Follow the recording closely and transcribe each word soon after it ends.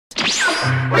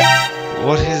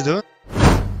What he's doing?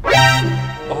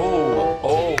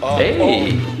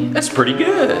 Hey, that's pretty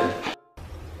good.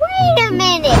 Wait a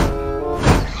minute.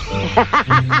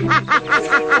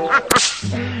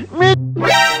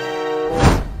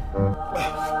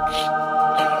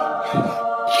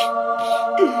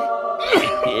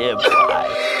 Yeah, boy.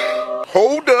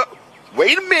 Hold up.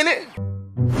 Wait a minute.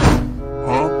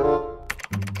 Huh?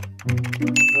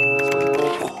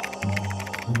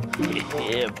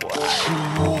 Yeah, boy.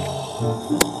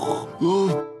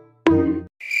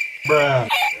 Bruh.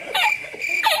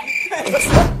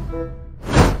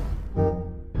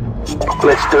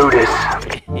 Let's do this.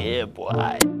 Yeah,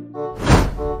 boy.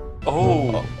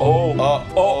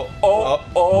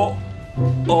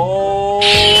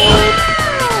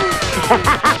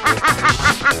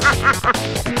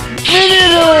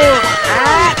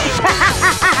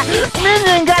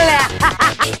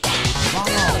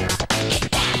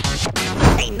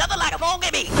 Ain't nothing like a phone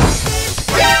gimme.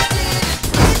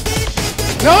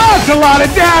 Now that's a lot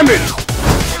of damage!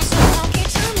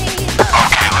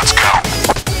 Okay, let's go.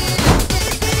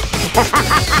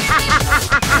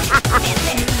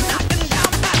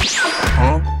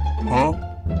 Huh?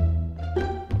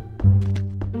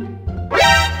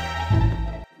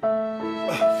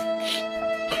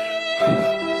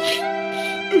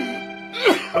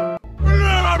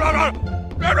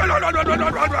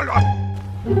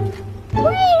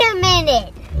 Wait a minute.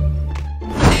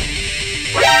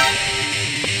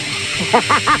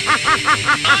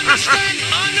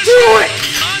 Do it!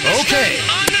 Okay.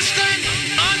 Understand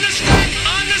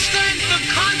the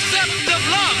concept of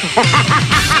love.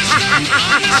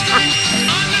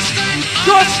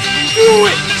 Just do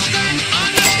it!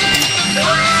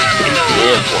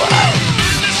 Yeah, boy.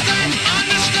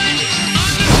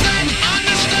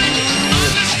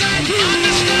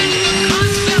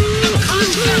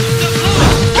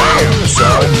 Damn,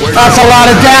 son. That's a lot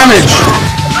of damage!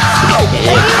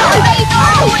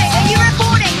 Are you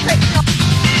recording, Crystal?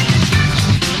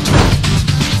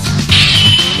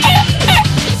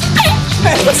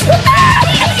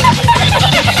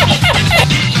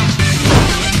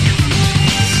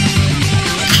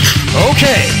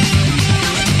 Okay.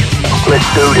 Let's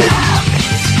do this.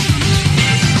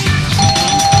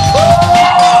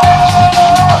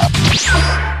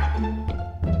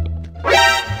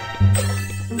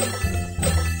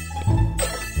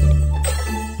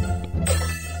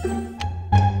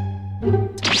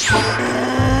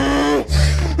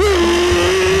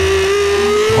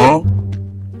 Huh?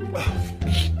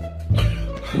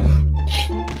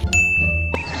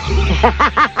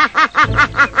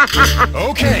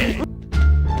 Okay.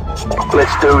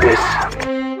 Let's do this.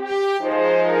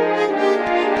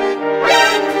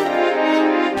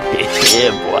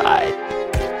 Yeah, boy.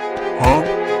 Huh?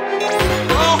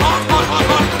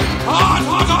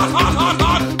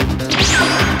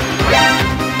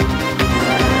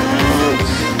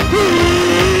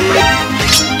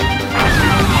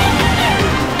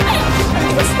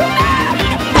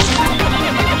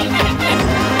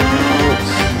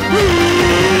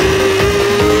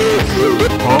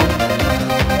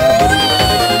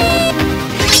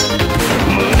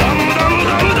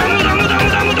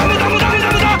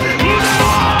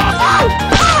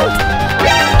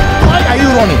 Why are you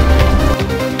running?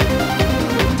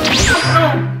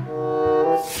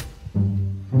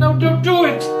 No, don't do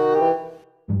it!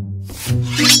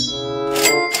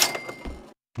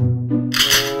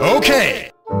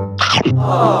 Okay.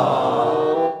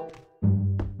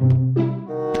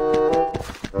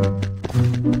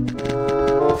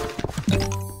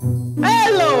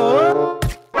 Hello!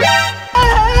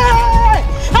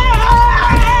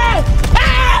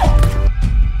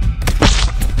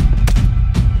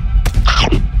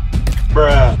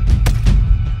 Bruh.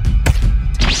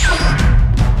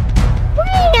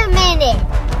 Wait a minute.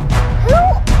 Who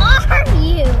are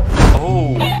you?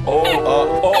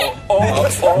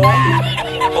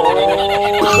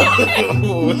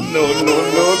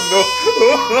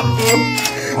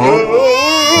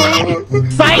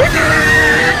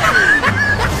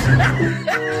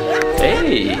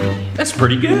 Hey, that's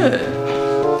pretty good.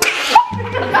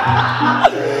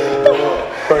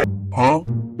 Huh?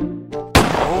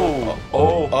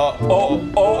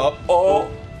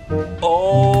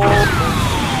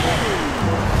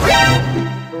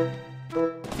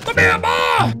 Come here,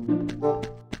 boy.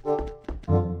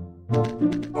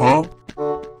 Huh?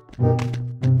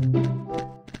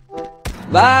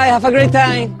 Bye, have a great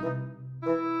time.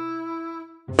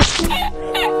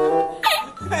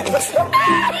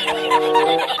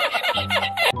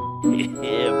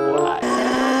 Yeah, boy.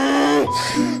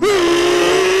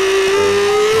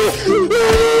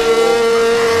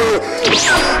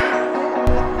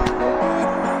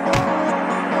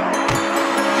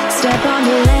 Step on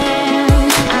the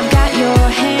land, I've got your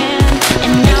hand,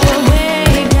 and now we're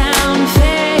way down,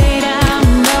 fade out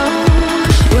low.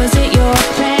 Was it your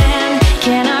plan?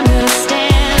 Can't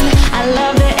understand. I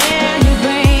love the air you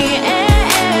bring,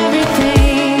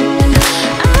 everything.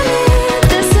 I'm in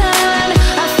the sun,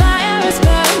 a fire is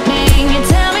burning. You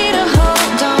tell me to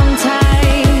hold on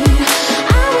tight.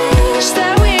 I wish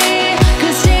that we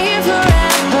could stay here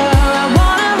forever. I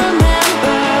wanna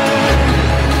remember.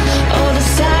 Oh, the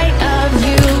sight of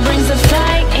you brings the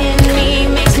fight in me,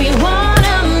 makes me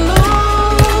wanna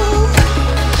move.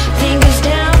 Fingers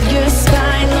down your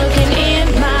spine, looking in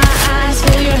my eyes,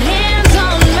 feel your hands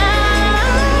on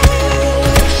mine.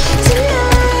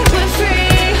 Tonight we're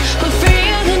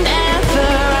freer than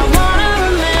ever. I wanna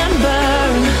remember.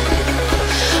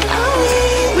 Oh,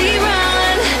 we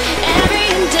run every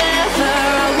endeavor.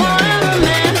 I wanna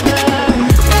remember.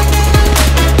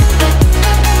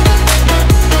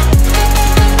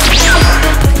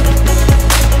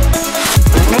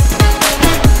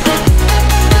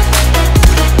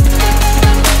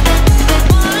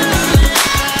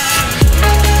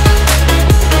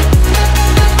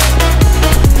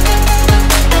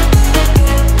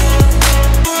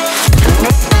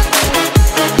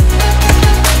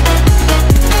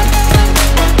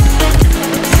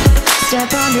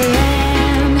 Step on the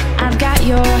land, I've got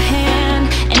your hand,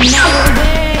 and now we're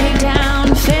way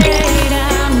down, fade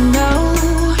out, no.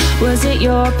 Was it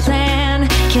your plan?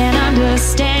 Can't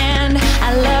understand.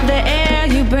 I love the air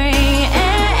you bring,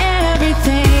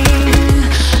 everything.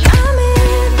 I'm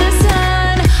in the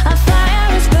sun, a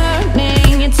fire is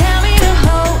burning. You tell me to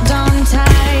hold on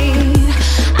tight.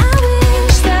 I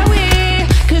wish that we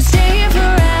could stay here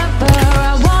forever.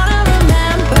 I wanna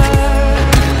remember.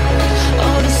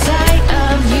 Oh, the sight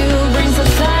of you brings the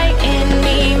fight in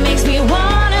me, makes me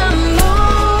wanna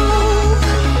move.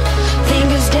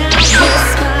 Fingers down your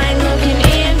spine, looking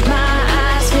in my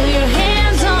eyes, feel your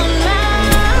hands on mine.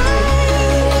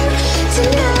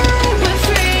 Tonight we're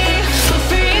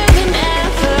freer than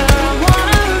ever. I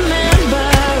wanna remember.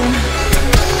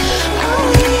 Oh,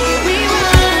 we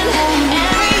run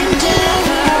every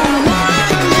endeavor. I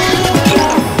wanna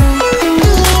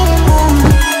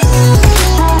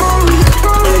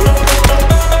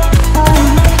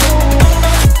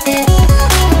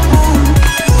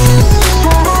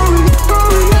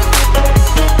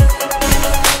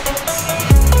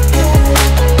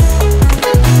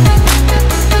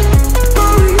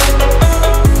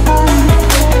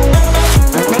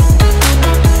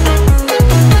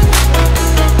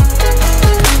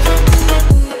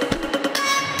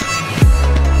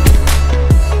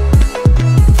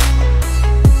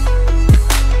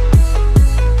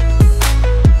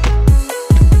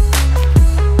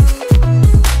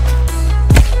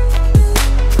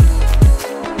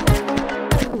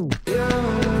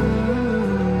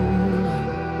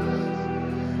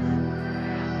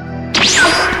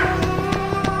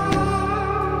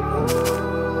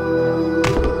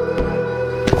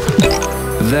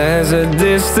There's a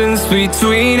distance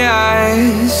between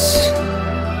us.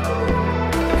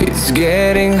 It's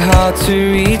getting hard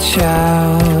to reach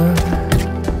out.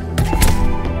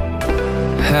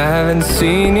 Haven't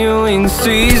seen you in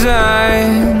seasons,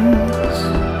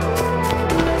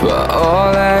 but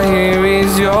all I hear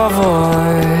is your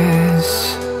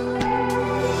voice.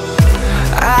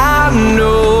 I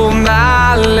know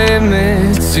my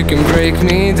limits, you can break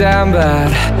me down,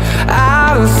 but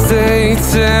I'll stay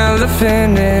till the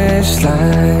finish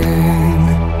line.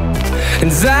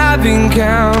 And I've been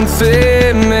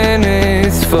counting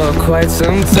minutes for quite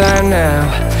some time now,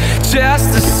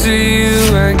 just to see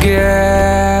you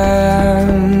again.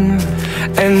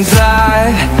 And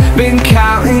I've been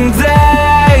counting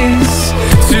days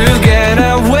to get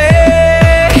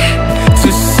away,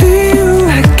 to see you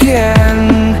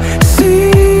again, see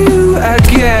you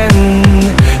again.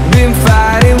 Been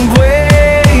fighting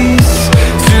ways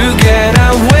to get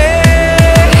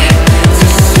away, to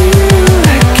see you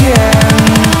again,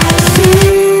 see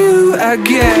you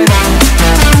again.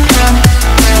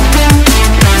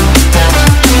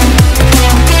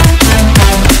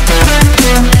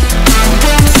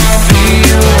 See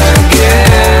you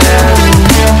again.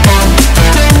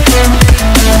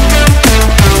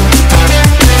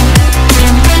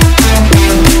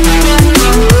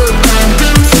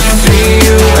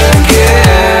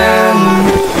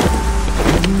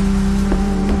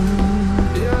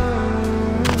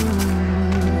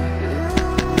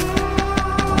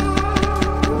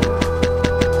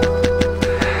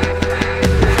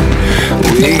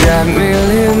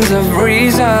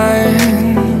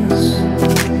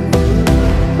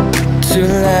 to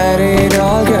let it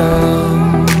all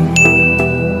go.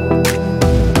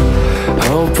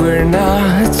 Hope we're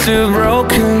not too broken